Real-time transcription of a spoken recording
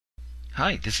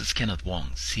Hi, this is Kenneth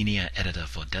Wong, Senior Editor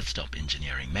for Desktop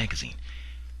Engineering magazine.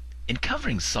 In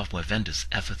covering software vendors'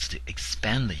 efforts to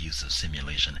expand the use of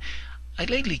simulation, I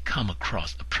lately come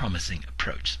across a promising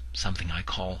approach, something I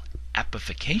call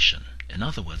appification. In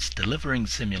other words, delivering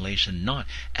simulation not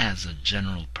as a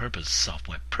general-purpose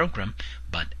software program,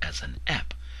 but as an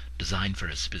app designed for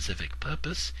a specific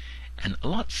purpose and a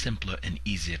lot simpler and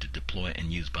easier to deploy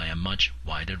and use by a much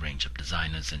wider range of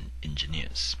designers and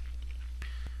engineers.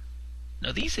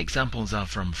 Now, these examples are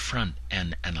from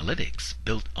front-end analytics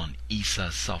built on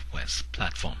EASA software's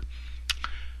platform.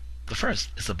 The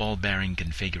first is a ball bearing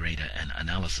configurator and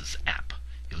analysis app.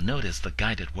 You'll notice the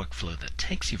guided workflow that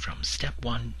takes you from step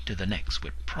one to the next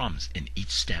with prompts in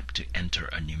each step to enter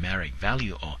a numeric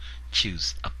value or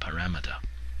choose a parameter.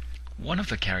 One of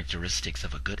the characteristics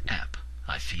of a good app,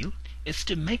 I feel, is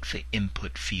to make the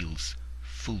input fields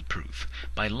foolproof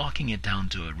by locking it down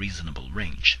to a reasonable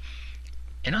range.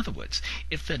 In other words,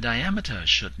 if the diameter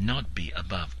should not be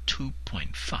above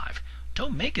 2.5,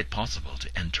 don't make it possible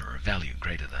to enter a value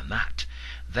greater than that.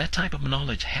 That type of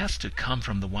knowledge has to come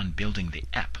from the one building the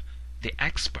app, the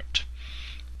expert.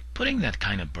 Putting that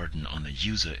kind of burden on the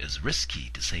user is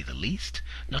risky, to say the least,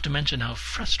 not to mention how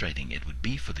frustrating it would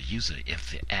be for the user if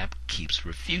the app keeps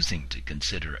refusing to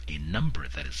consider a number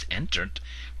that is entered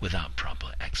without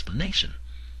proper explanation.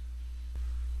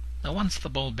 Now, once the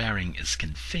ball bearing is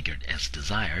configured as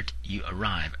desired, you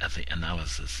arrive at the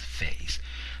analysis phase.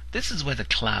 This is where the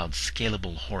cloud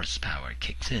scalable horsepower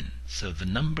kicks in, so the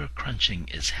number crunching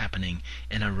is happening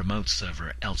in a remote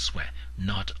server elsewhere,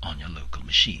 not on your local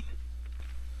machine.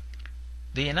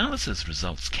 The analysis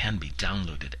results can be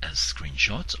downloaded as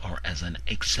screenshots or as an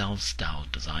Excel-style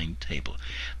design table.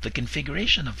 The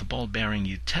configuration of the ball bearing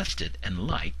you tested and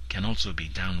liked can also be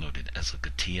downloaded as a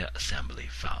CATIA assembly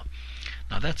file.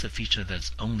 Now, that's a feature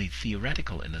that's only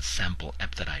theoretical in a sample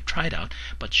app that I tried out,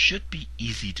 but should be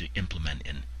easy to implement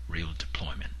in real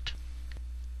deployment.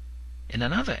 In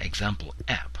another example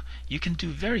app, you can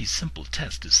do very simple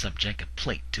tests to subject a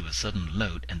plate to a certain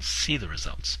load and see the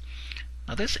results.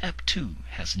 Now, this app too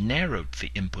has narrowed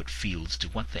the input fields to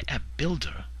what the app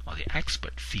builder or the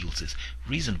expert feels is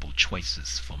reasonable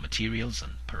choices for materials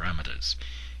and parameters.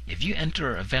 If you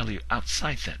enter a value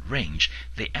outside that range,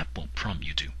 the app will prompt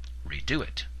you to redo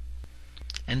it.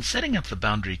 And setting up the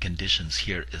boundary conditions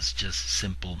here is just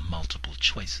simple multiple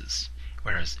choices.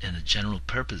 Whereas in a general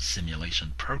purpose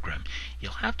simulation program,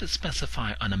 you'll have to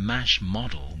specify on a mesh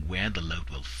model where the load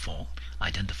will fall,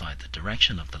 identify the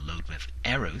direction of the load with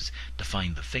arrows,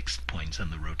 define the fixed points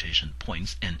and the rotation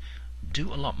points, and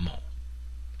do a lot more.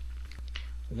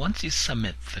 Once you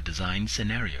submit the design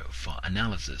scenario for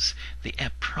analysis, the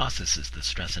app processes the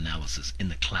stress analysis in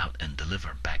the cloud and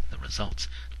delivers back the results,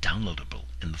 downloadable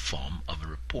in the form of a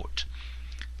report.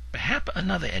 Perhaps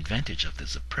another advantage of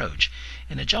this approach,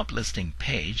 in a job listing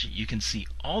page, you can see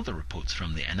all the reports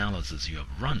from the analysis you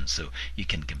have run, so you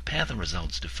can compare the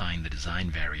results to find the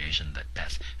design variation that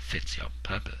best fits your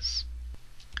purpose.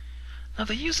 Now,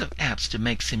 the use of apps to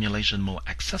make simulation more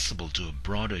accessible to a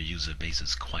broader user base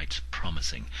is quite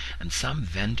promising, and some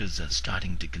vendors are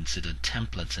starting to consider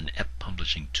templates and app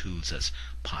publishing tools as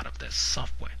part of their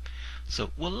software.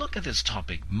 So we'll look at this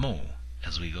topic more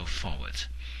as we go forward.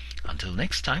 Until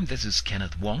next time, this is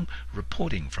Kenneth Wong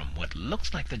reporting from what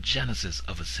looks like the genesis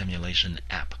of a simulation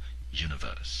app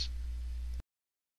universe.